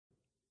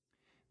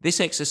This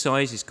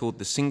exercise is called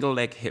the single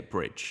leg hip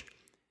bridge.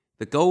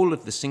 The goal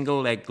of the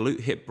single leg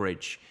glute hip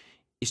bridge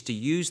is to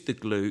use the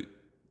glute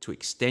to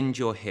extend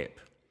your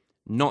hip,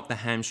 not the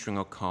hamstring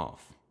or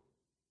calf.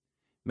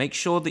 Make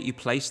sure that you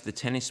place the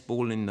tennis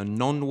ball in the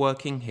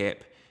non-working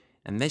hip,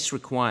 and this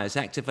requires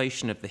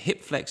activation of the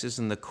hip flexors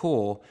and the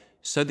core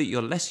so that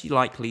you're less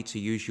likely to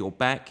use your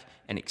back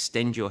and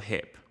extend your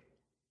hip.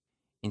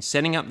 In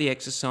setting up the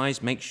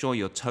exercise, make sure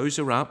your toes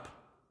are up,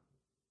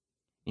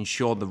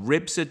 ensure the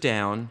ribs are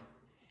down,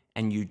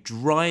 and you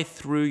drive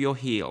through your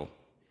heel.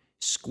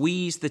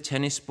 Squeeze the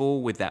tennis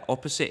ball with that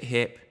opposite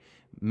hip,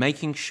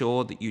 making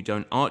sure that you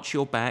don't arch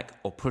your back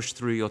or push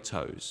through your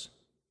toes.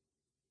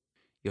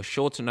 You're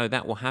sure to know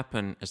that will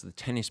happen as the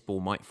tennis ball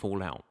might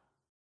fall out.